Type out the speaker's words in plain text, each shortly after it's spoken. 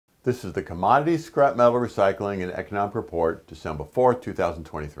This is the Commodities, Scrap Metal Recycling and Economic Report, December 4,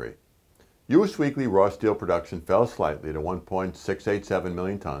 2023. U.S. weekly raw steel production fell slightly to 1.687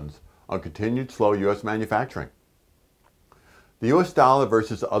 million tons on continued slow U.S. manufacturing. The U.S. dollar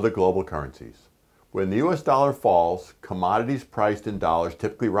versus other global currencies. When the U.S. dollar falls, commodities priced in dollars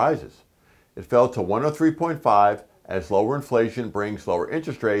typically rises. It fell to 103.5 as lower inflation brings lower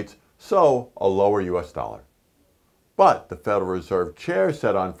interest rates, so a lower U.S. dollar. But the Federal Reserve Chair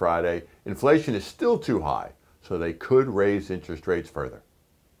said on Friday inflation is still too high, so they could raise interest rates further.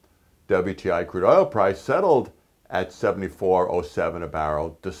 WTI crude oil price settled at $74.07 a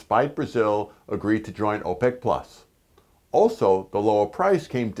barrel, despite Brazil agreed to join OPEC+. Also, the lower price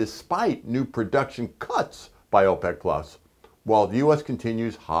came despite new production cuts by OPEC+, while the U.S.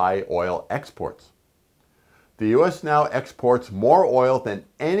 continues high oil exports. The U.S. now exports more oil than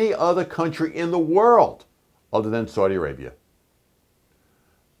any other country in the world, other than Saudi Arabia.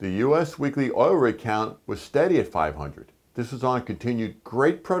 The U.S. weekly oil rig count was steady at 500. This was on continued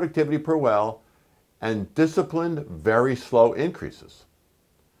great productivity per well and disciplined, very slow increases.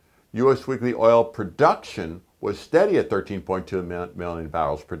 U.S. weekly oil production was steady at 13.2 million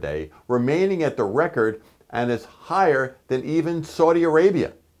barrels per day, remaining at the record and is higher than even Saudi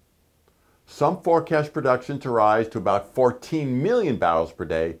Arabia. Some forecast production to rise to about 14 million barrels per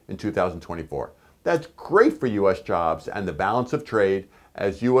day in 2024. That's great for U.S. jobs and the balance of trade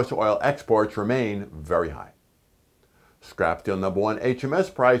as U.S. oil exports remain very high. Scrap steel #1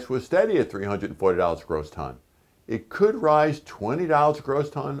 HMS price was steady at $340 a gross ton. It could rise $20 a gross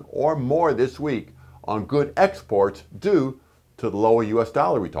ton or more this week on good exports due to the lower U.S.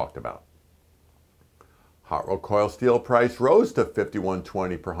 dollar we talked about. Hot rolled coil steel price rose to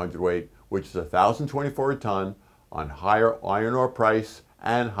 $51.20 per hundredweight, which is $1,024 a ton on higher iron ore price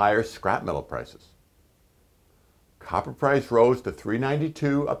and higher scrap metal prices. Copper price rose to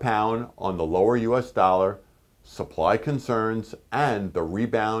 $3.92 a pound on the lower U.S. dollar, supply concerns, and the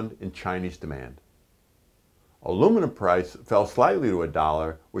rebound in Chinese demand. Aluminum price fell slightly to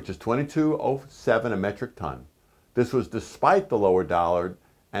 $1, which is $22.07 a metric ton. This was despite the lower dollar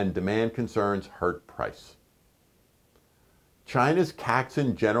and demand concerns hurt price. China's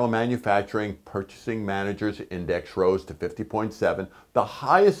Caixin General Manufacturing Purchasing Managers Index rose to 50.7, the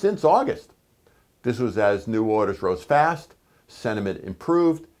highest since August. This was as new orders rose fast, sentiment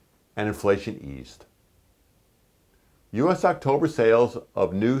improved, and inflation eased. U.S. October sales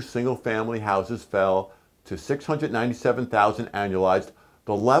of new single-family houses fell to 697,000 annualized,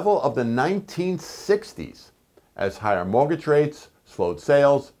 the level of the 1960s, as higher mortgage rates slowed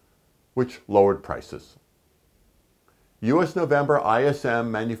sales, which lowered prices. U.S. November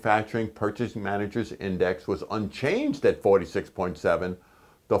ISM Manufacturing Purchasing Managers Index was unchanged at 46.7,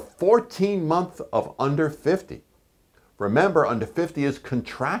 the 14-month of under 50. Remember, under 50 is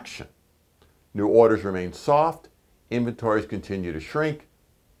contraction. New orders remain soft, inventories continue to shrink,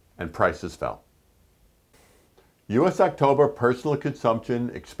 and prices fell. U.S. October Personal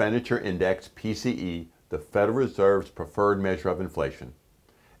Consumption Expenditure Index, PCE, the Federal Reserve's preferred measure of inflation.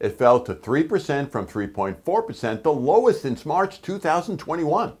 It fell to 3% from 3.4%, the lowest since March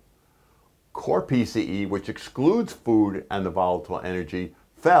 2021. Core PCE, which excludes food and the volatile energy,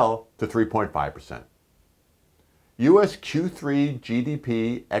 fell to 3.5%. U.S. Q3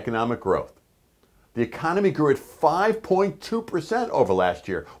 GDP economic growth. The economy grew at 5.2% over last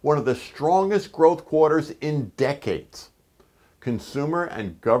year, one of the strongest growth quarters in decades. Consumer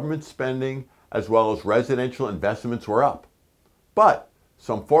and government spending, as well as residential investments, were up. But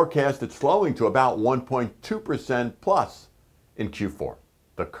some forecasted slowing to about 1.2% plus in Q4,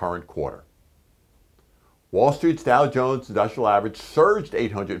 the current quarter. Wall Street's Dow Jones Industrial Average surged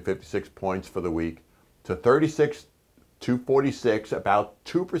 856 points for the week to 36,246, about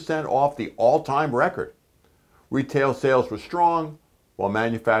 2% off the all-time record. Retail sales were strong, while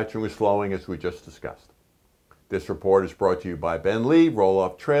manufacturing was slowing, as we just discussed. This report is brought to you by Ben Lee,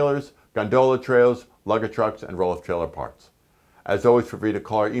 roll-off trailers, gondola trailers, lugger trucks, and roll-off trailer parts. As always, feel free to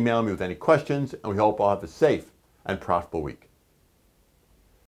call or email me with any questions, and we hope all have a safe and profitable week.